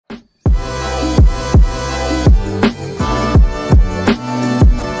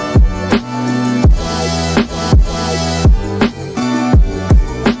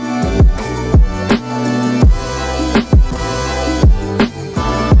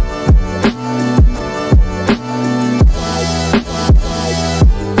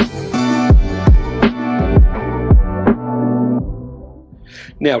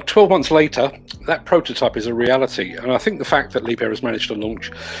Now, 12 months later, that prototype is a reality, and I think the fact that Liebherr has managed to launch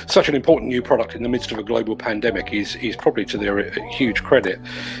such an important new product in the midst of a global pandemic is probably to their huge credit.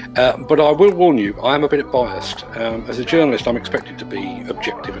 But I will warn you, I am a bit biased. As a journalist, I'm expected to be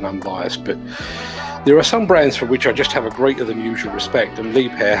objective and unbiased, but there are some brands for which I just have a greater than usual respect, and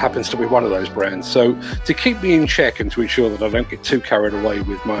Liebherr happens to be one of those brands. So to keep me in check and to ensure that I don't get too carried away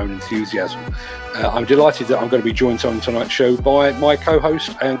with my own enthusiasm, I'm delighted that I'm going to be joined on tonight's show by my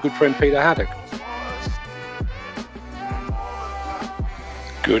co-host and good friend Peter Haddock.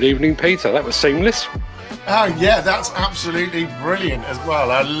 Good evening, Peter. That was seamless. Oh yeah, that's absolutely brilliant as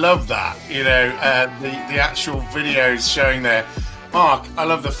well. I love that. You know, the actual videos showing there. Mark, I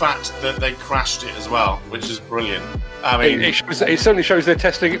love the fact that they crashed it as well, which is brilliant. I mean, it certainly shows they're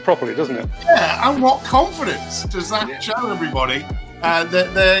testing it properly, doesn't it? Yeah, and what confidence does that show everybody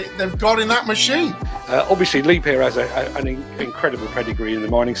that they've got in that machine? Obviously, Liebherr has an incredible pedigree in the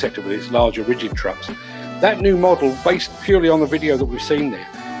mining sector with its larger rigid trucks. That new model, based purely on the video that we've seen there,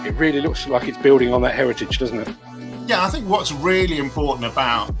 it really looks like it's building on that heritage, doesn't it? Yeah, I think what's really important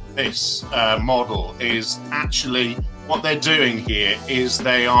about this model is actually what they're doing here is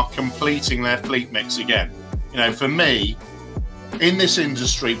they are completing their fleet mix again. You know, for me, in this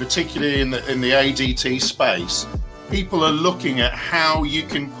industry, particularly in the ADT space, people are looking at how you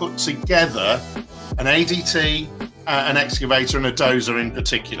can put together an ADT, an excavator, and a dozer in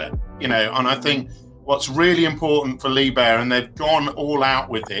particular. You know, and I think what's really important for Liebherr, and they've gone all out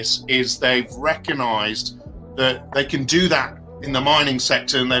with this, is they've recognised that they can do that in the mining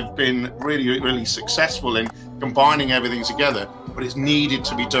sector, and they've been really, really successful in combining everything together, but it's needed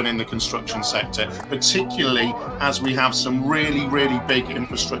to be done in the construction sector, particularly as we have some really, really big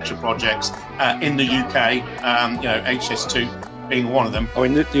infrastructure projects in the UK, you know, HS2 being one of them. I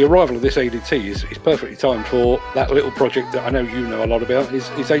mean, the arrival of this ADT is perfectly timed for that little project that I know you know a lot about, is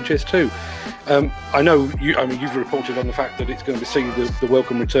HS2. I know you've reported on the fact that it's going to see the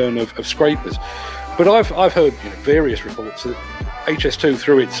welcome return of scrapers, but I've heard, you know, various reports that HS2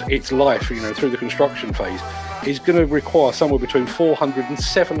 through its life, you know, through the construction phase, is going to require somewhere between 400 and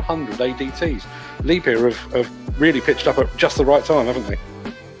 700 ADTs. Liebherr have really pitched up at just the right time, haven't they?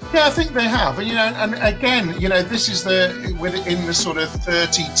 Yeah, I think they have. And, you know, and again, you know, this is within the sort of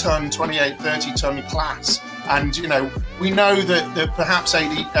 30-ton, 28, 30-ton class. And, you know, we know that perhaps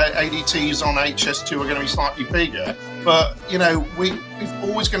ADTs on HS2 are going to be slightly bigger, but, you know, we're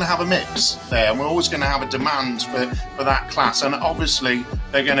always going to have a mix there, and we're always going to have a demand for that class. And obviously,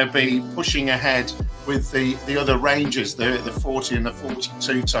 they're going to be pushing ahead with the other ranges, the 40 and the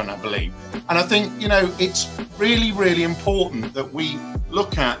 42 ton, I believe. And I think, you know, it's really, really important that we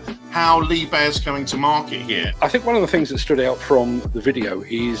look at how Liebherr's coming to market here. I think one of the things that stood out from the video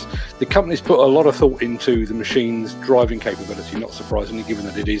is the company's put a lot of thought into the machine's driving capability, not surprisingly, given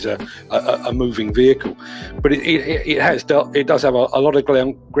that it is a moving vehicle. But it does have a lot of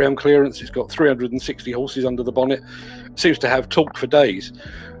ground clearance. It's got 360 horses under the bonnet. It seems to have torque for days.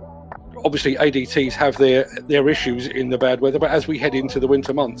 Obviously, ADTs have their issues in the bad weather, but as we head into the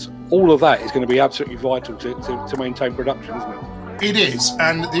winter months, all of that is going to be absolutely vital to maintain production, isn't it? It is.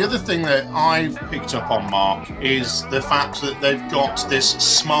 And the other thing that I've picked up on, Mark, is the fact that they've got this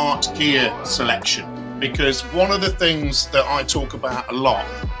smart gear selection. Because one of the things that I talk about a lot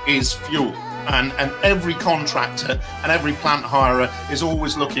is fuel. And every contractor and every plant hirer is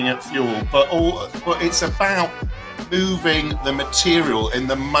always looking at fuel, but it's about moving the material in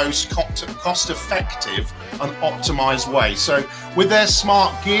the most cost-effective and optimized way. So with their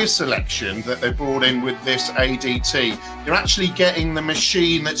smart gear selection that they brought in with this ADT, you're actually getting the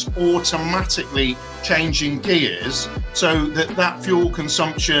machine that's automatically changing gears so that fuel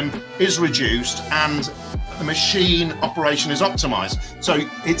consumption is reduced and the machine operation is optimized. So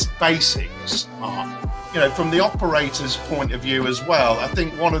it's basics, Mark. You know, from the operator's point of view as well, I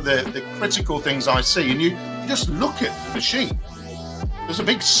think one of the critical things I see, and you just look at the machine, there's a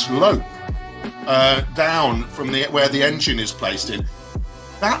big slope down from where the engine is placed in.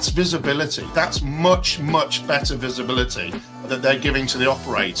 That's visibility. That's much, much better visibility that they're giving to the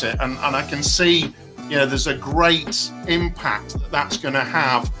operator. And I can see, you know, there's a great impact that's going to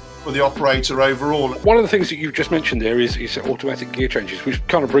have for the operator overall. One of the things that you've just mentioned there is automatic gear changes, which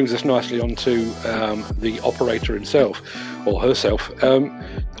kind of brings us nicely onto the operator himself or herself.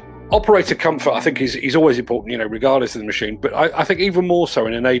 Operator comfort, I think, is always important, you know, regardless of the machine. But I think even more so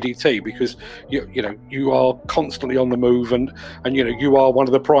in an ADT, because you know, you are constantly on the move, and you know, you are one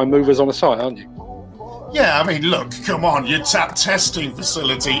of the prime movers on a site, aren't you? Yeah, I mean, look, come on, your tap testing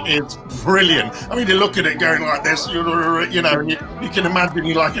facility is brilliant. I mean, you look at it going like this, you know, you can imagine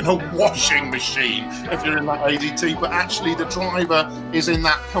you're like in a washing machine if you're in that ADT, but actually the driver is in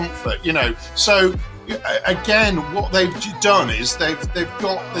that comfort, you know. So again, what they've done is they've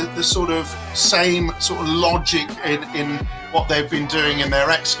got the sort of same sort of logic in what they've been doing in their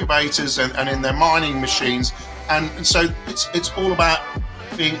excavators and in their mining machines, and so it's all about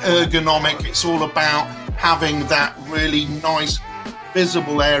being ergonomic. It's all about having that really nice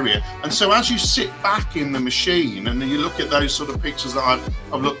visible area. And so as you sit back in the machine and you look at those sort of pictures that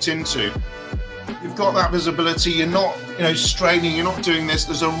I've looked into, you've got that visibility. You're not, you know, straining, you're not doing this.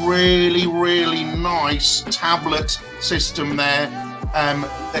 There's a really, really nice tablet system there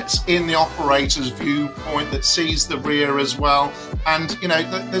that's in the operator's viewpoint that sees the rear as well. And, you know,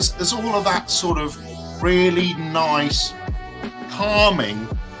 there's all of that sort of really nice, calming,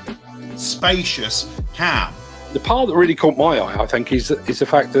 spacious cab. The part that really caught my eye, I think, is the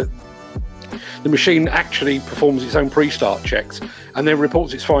fact that the machine actually performs its own pre-start checks and then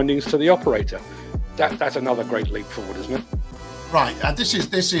reports its findings to the operator. That's another great leap forward, isn't it? Right. This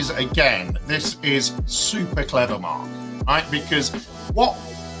is super clever, Mark. Right? Because what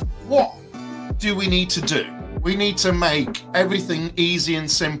do we need to do? We need to make everything easy and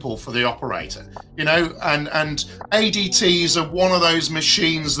simple for the operator, you know, and ADTs are one of those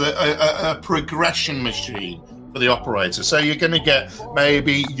machines that are a progression machine for the operator. So you're going to get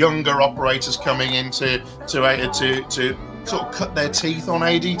maybe younger operators coming in to sort of cut their teeth on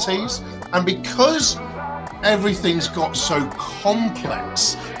ADTs, and because everything's got so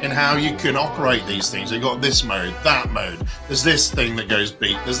complex in how you can operate these things. You've got this mode, that mode. There's this thing that goes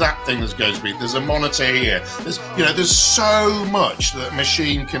beep. There's that thing that goes beep. There's a monitor here. There's so much that a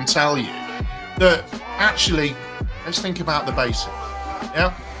machine can tell you that actually, let's think about the basics.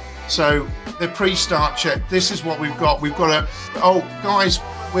 Yeah. So the pre-start check. This is what we've got. We've got guys,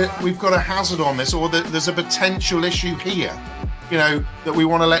 we've got a hazard on this, or there's a potential issue here, you know, that we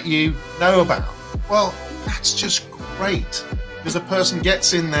want to let you know about. Well, that's just great, because the person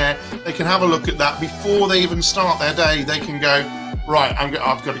gets in there, they can have a look at that before they even start their day. They can go, right,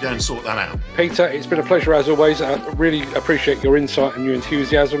 I've got to go and sort that out. Peter, it's been a pleasure as always. I really appreciate your insight and your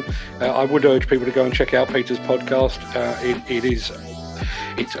enthusiasm. I would urge people to go and check out Peter's podcast.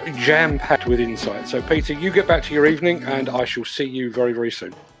 It's jam-packed with insight. So, Peter, you get back to your evening, and I shall see you very, very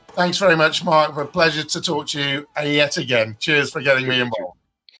soon. Thanks very much, Mark. A pleasure to talk to you yet again. Cheers for getting me involved.